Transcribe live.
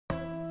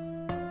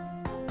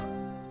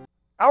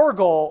Our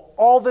goal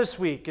all this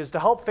week is to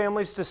help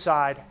families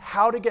decide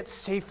how to get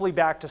safely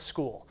back to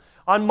school.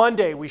 On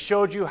Monday, we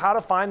showed you how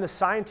to find the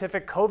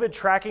scientific COVID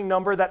tracking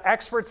number that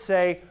experts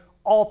say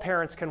all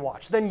parents can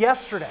watch. Then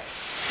yesterday,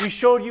 we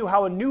showed you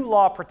how a new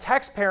law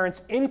protects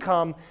parents'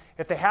 income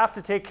if they have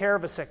to take care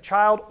of a sick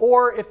child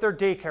or if their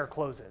daycare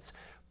closes.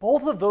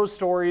 Both of those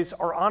stories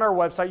are on our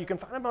website. You can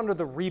find them under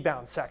the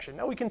Rebound section.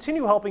 Now, we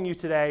continue helping you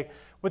today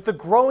with the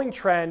growing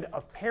trend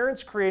of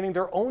parents creating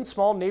their own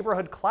small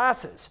neighborhood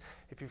classes.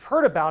 If you've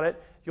heard about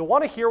it, you'll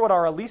want to hear what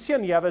our Alicia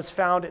Nieves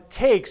found it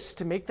takes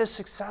to make this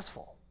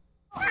successful.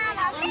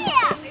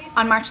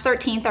 On March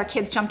 13th, our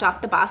kids jumped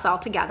off the bus all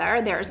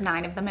together. There's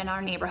 9 of them in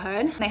our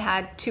neighborhood. They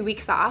had 2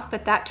 weeks off,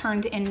 but that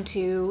turned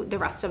into the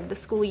rest of the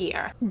school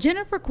year.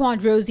 Jennifer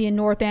Quadrosi in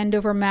North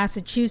Andover,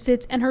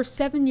 Massachusetts, and her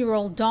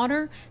 7-year-old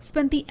daughter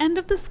spent the end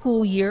of the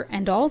school year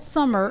and all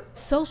summer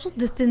social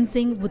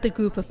distancing with a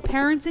group of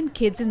parents and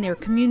kids in their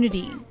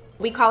community.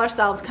 We call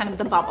ourselves kind of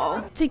the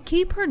bubble. To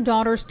keep her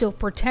daughter still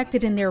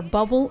protected in their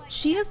bubble,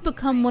 she has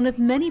become one of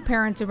many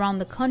parents around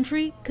the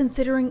country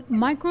considering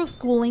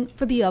microschooling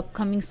for the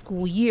upcoming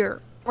school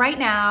year. Right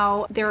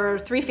now, there are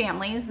 3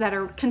 families that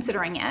are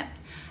considering it,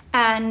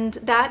 and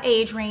that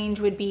age range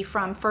would be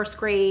from 1st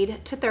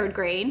grade to 3rd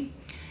grade.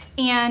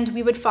 And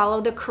we would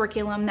follow the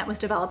curriculum that was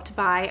developed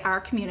by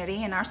our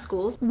community and our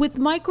schools. With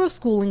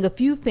microschooling, a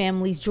few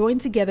families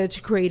joined together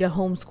to create a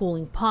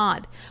homeschooling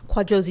pod.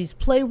 Quadrosi's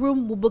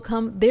playroom will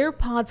become their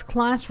pod's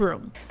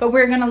classroom. But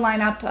we're going to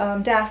line up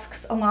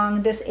desks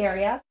along this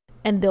area.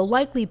 And they'll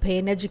likely pay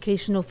an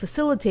educational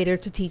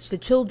facilitator to teach the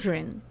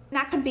children.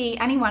 That could be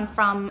anyone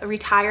from a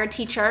retired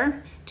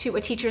teacher to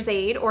a teacher's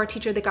aide or a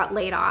teacher that got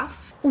laid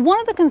off.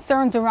 One of the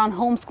concerns around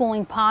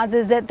homeschooling pods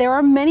is that there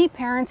are many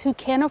parents who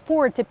can't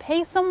afford to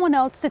pay someone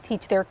else to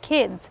teach their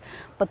kids.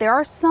 But there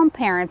are some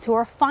parents who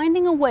are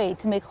finding a way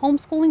to make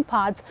homeschooling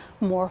pods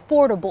more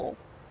affordable.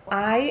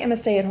 I am a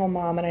stay-at-home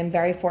mom and I'm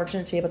very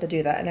fortunate to be able to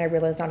do that, and I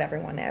realize not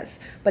everyone is.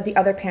 But the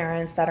other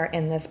parents that are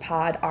in this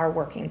pod are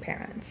working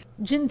parents.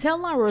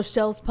 Gintel La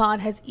Rochelle's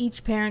pod has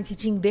each parent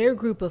teaching their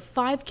group of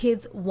 5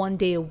 kids 1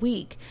 day a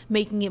week,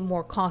 making it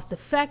more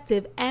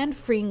cost-effective and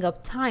freeing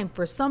up time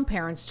for some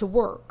parents to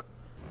work.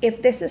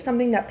 If this is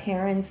something that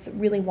parents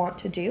really want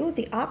to do,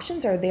 the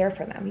options are there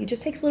for them. It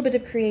just takes a little bit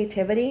of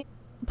creativity.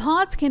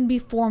 Pods can be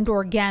formed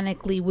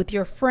organically with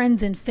your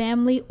friends and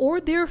family, or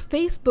there are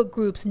Facebook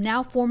groups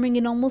now forming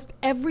in almost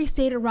every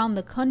state around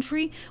the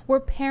country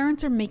where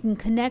parents are making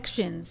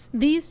connections.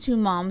 These 2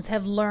 moms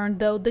have learned,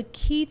 though, the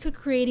key to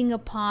creating a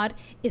pod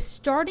is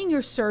starting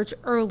your search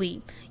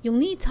early. You'll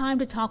need time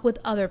to talk with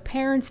other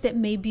parents that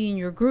may be in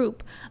your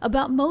group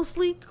about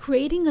mostly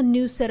creating a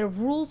new set of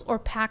rules or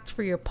pact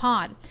for your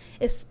pod,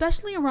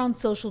 especially around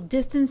social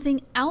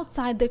distancing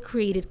outside the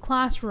created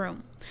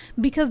classroom.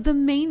 Because the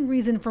main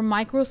reason for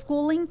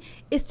microschooling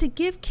is to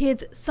give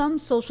kids some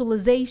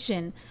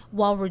socialization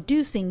while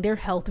reducing their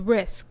health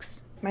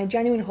risks. My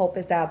genuine hope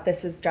is that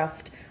this is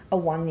just a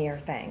 1-year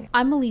thing.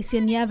 I'm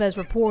Alicia Nieves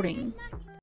reporting.